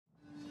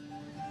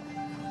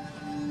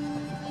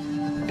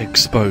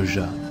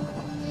Exposure.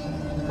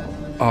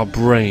 Our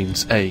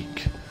brains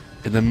ache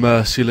in the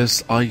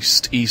merciless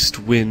iced east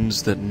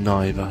winds that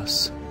knife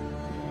us.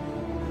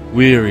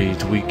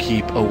 Wearied we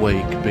keep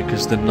awake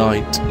because the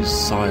night is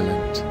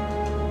silent.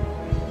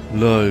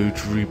 Low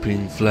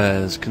drooping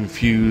flares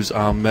confuse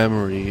our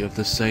memory of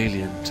the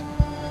salient.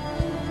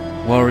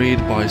 Worried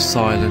by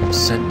silent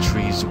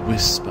sentries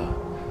whisper,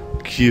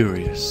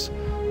 curious,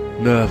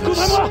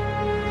 nervous, but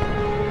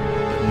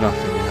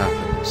nothing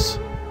happens.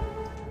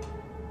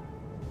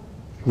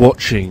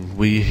 Watching,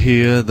 we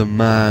hear the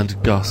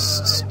mad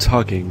gusts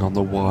tugging on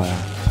the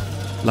wire,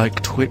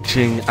 like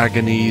twitching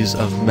agonies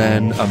of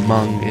men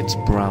among its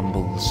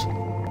brambles.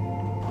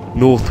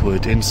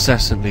 Northward,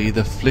 incessantly,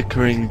 the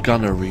flickering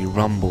gunnery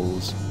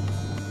rumbles,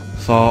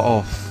 far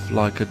off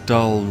like a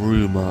dull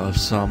rumour of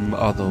some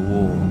other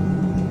war.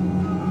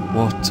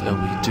 What are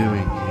we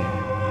doing here?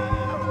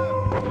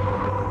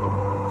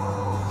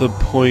 The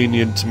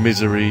poignant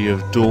misery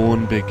of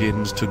dawn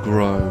begins to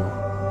grow.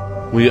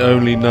 We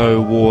only know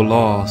war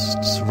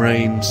lasts,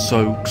 rain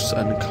soaks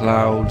and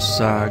clouds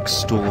sag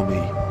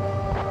stormy.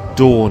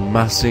 Dawn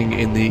massing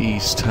in the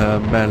east her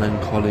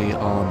melancholy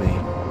army,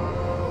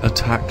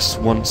 attacks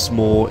once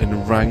more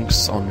in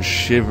ranks on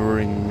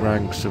shivering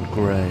ranks of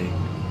grey.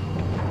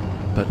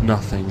 But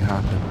nothing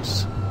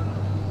happens.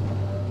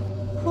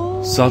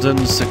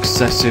 Sudden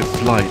successive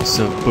flights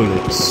of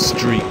bullets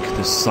streak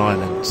the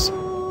silence,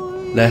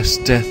 less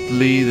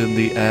deathly than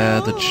the air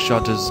that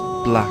shudders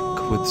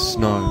black with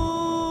snow,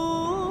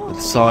 with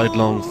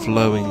sidelong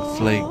flowing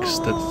flakes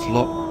that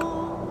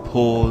flock,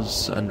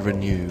 pause and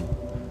renew.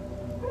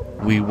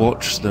 We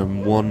watch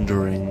them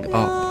wandering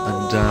up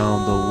and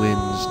down the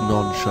wind's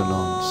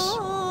nonchalance,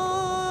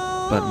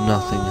 but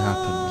nothing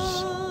happens.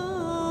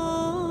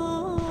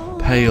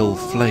 Pale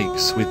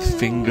flakes with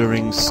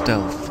fingering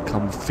stealth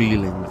come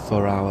feeling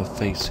for our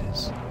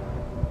faces.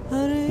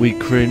 We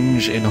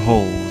cringe in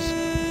holes,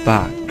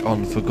 back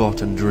on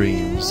forgotten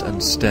dreams,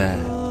 and stare,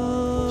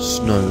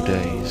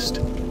 snow-dazed,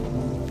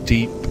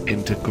 deep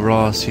into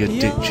grassier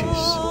ditches.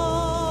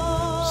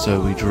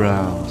 So we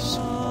drowse,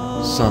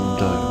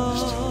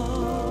 sun-dozed,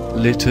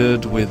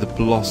 littered with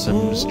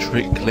blossoms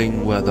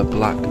trickling where the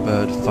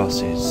blackbird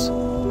fusses.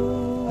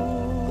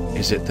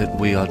 Is it that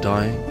we are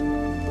dying?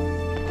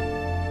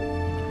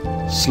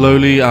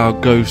 Slowly our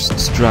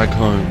ghosts drag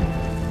home,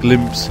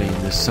 glimpsing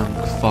the sunk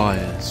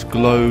fires,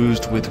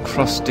 glozed with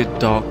crusted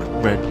dark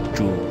red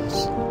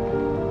jewels.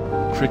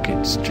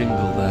 Crickets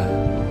jingle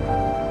there.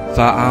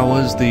 For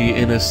hours the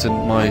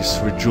innocent mice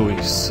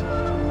rejoice.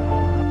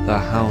 The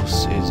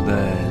house is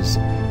theirs,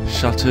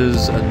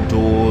 shutters and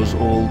doors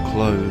all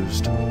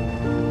closed.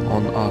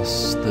 On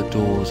us the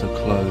doors are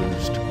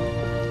closed.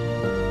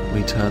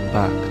 We turn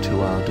back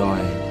to our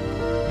dying.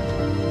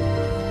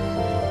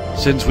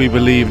 Since we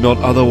believe not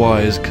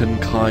otherwise can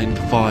kind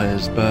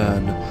fires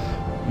burn,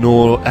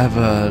 nor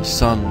ever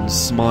suns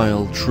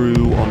smile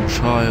true on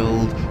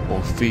child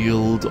or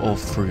field or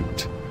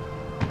fruit.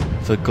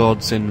 For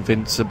God's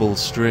invincible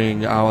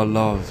string our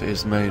love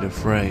is made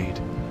afraid.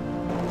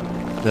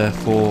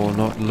 Therefore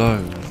not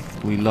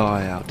loath we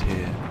lie out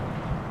here.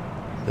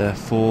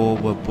 Therefore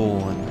we're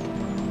born,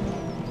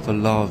 for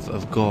love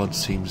of God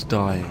seems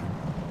dying.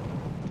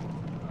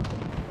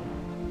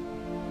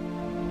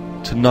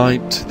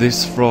 Tonight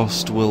this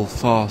frost will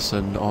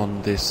fasten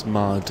on this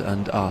mud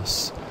and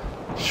us,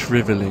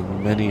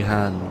 shrivelling many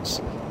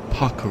hands,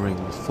 puckering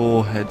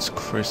foreheads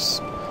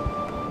crisp.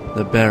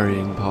 The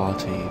burying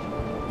party,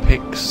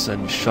 picks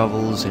and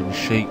shovels in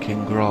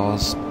shaking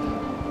grasp,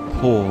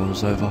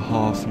 pause over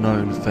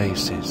half-known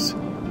faces.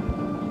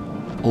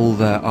 All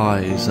their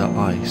eyes are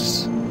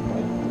ice,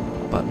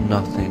 but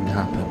nothing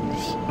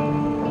happens.